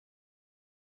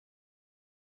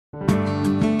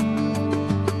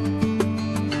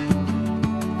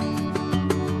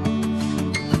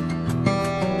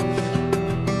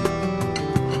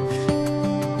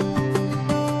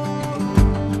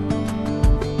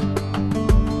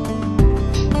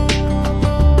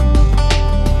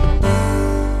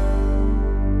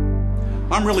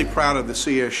I'm really proud of the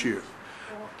CSU.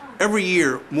 Every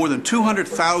year, more than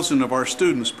 200,000 of our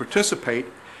students participate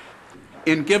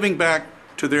in giving back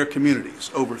to their communities,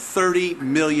 over 30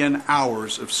 million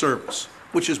hours of service,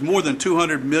 which is more than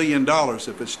 $200 million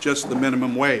if it's just the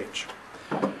minimum wage.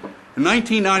 In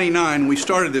 1999, we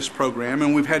started this program,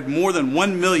 and we've had more than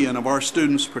 1 million of our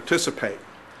students participate.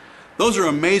 Those are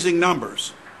amazing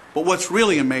numbers, but what's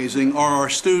really amazing are our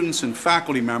students and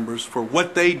faculty members for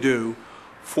what they do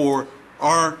for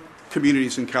our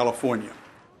communities in California.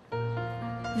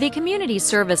 The Community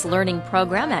Service Learning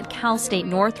Program at Cal State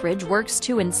Northridge works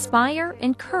to inspire,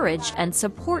 encourage, and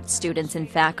support students and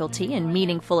faculty in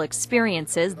meaningful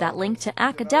experiences that link to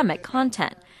academic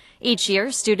content. Each year,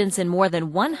 students in more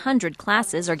than 100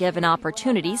 classes are given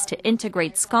opportunities to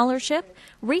integrate scholarship,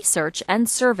 research, and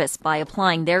service by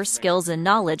applying their skills and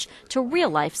knowledge to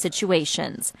real-life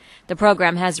situations. The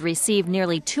program has received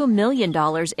nearly $2 million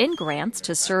in grants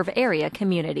to serve area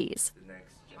communities.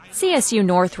 CSU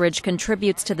Northridge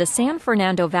contributes to the San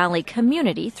Fernando Valley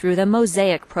community through the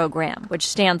Mosaic program, which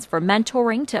stands for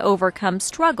Mentoring to Overcome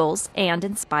Struggles and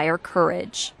Inspire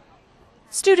Courage.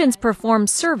 Students perform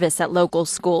service at local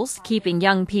schools, keeping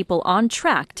young people on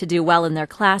track to do well in their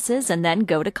classes and then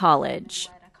go to college.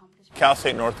 Cal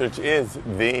State Northridge is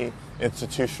the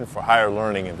institution for higher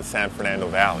learning in the San Fernando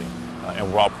Valley,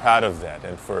 and we're all proud of that.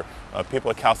 And for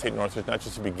people at Cal State Northridge, not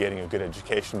just to be getting a good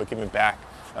education, but giving back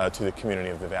to the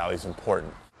community of the Valley is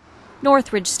important.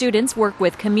 Northridge students work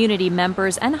with community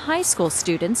members and high school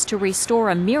students to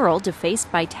restore a mural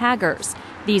defaced by taggers.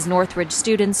 These Northridge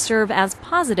students serve as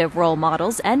positive role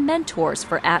models and mentors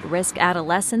for at-risk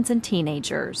adolescents and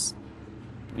teenagers.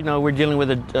 You know, we're dealing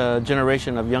with a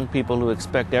generation of young people who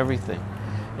expect everything.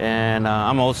 And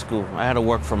I'm old school. I had to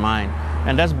work for mine.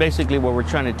 And that's basically what we're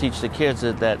trying to teach the kids,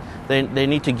 is that they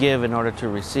need to give in order to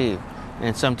receive.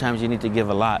 And sometimes you need to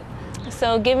give a lot.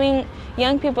 So giving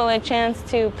young people a chance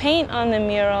to paint on the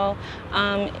mural,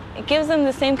 it gives them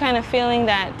the same kind of feeling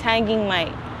that tagging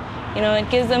might. You know, it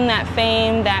gives them that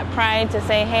fame, that pride to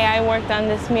say, hey, I worked on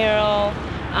this mural.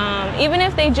 Even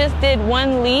if they just did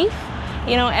one leaf,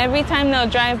 you know, every time they'll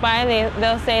drive by,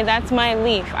 they'll say, that's my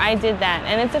leaf, I did that.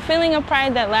 And it's a feeling of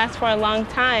pride that lasts for a long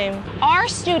time. Our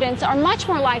students are much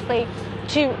more likely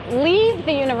to leave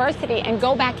the university and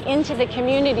go back into the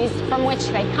communities from which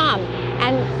they come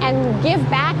and give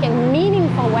back in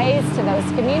meaningful ways to those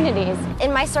communities.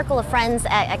 In my circle of friends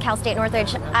at Cal State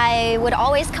Northridge, I would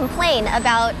always complain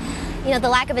about, you know, the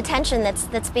lack of attention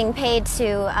that's being paid to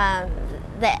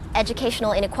the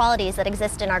educational inequalities that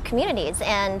exist in our communities,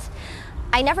 and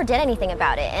I never did anything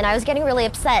about it, and I was getting really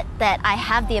upset that I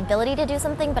have the ability to do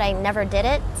something, but I never did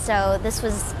it. So this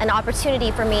was an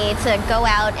opportunity for me to go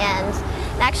out and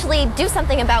actually do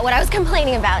something about what I was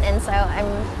complaining about, and so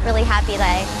I'm really happy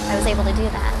that I was able to do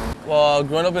that. Well,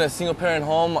 growing up in a single-parent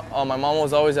home, my mom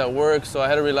was always at work, so I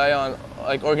had to rely on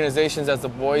organizations as the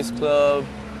Boys Club,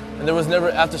 and there was never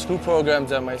after-school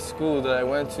programs at my school that I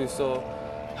went to, so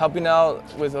helping out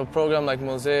with a program like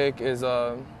Mosaic is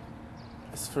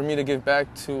for me to give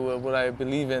back to what I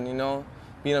believe in, you know,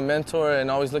 being a mentor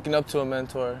and always looking up to a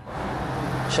mentor.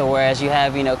 So whereas you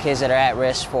have, you know, kids that are at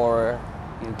risk for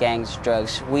gangs,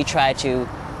 drugs, we try to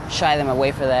shy them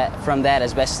away from that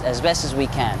as best as we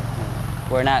can.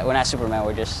 We're not Superman.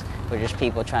 We're just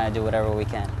people trying to do whatever we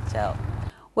can to help.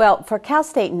 Well, for Cal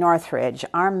State Northridge,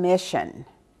 our mission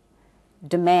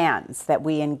demands that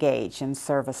we engage in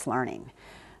service learning.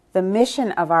 The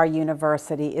mission of our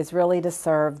university is really to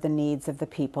serve the needs of the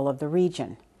people of the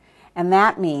region. And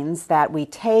that means that we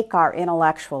take our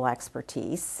intellectual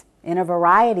expertise in a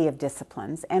variety of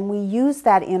disciplines, and we use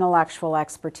that intellectual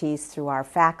expertise through our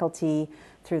faculty,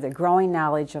 through the growing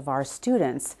knowledge of our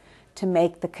students, to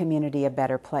make the community a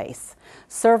better place.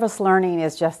 Service learning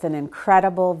is just an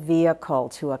incredible vehicle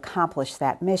to accomplish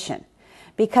that mission,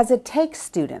 because it takes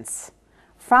students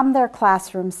from their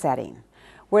classroom setting,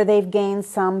 where they've gained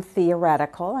some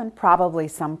theoretical and probably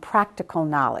some practical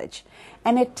knowledge,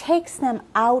 and it takes them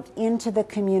out into the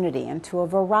community, into a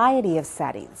variety of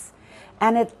settings,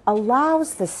 and it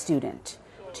allows the student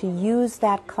to use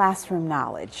that classroom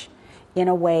knowledge in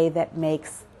a way that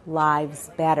makes lives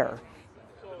better.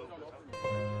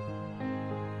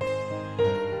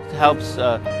 It helps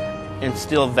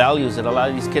instill values that a lot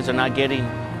of these kids are not getting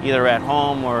either at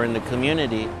home or in the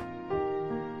community.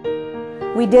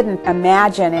 We didn't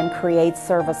imagine and create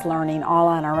service learning all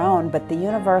on our own, but the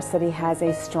university has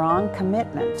a strong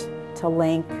commitment to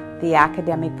link the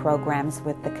academic programs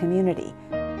with the community.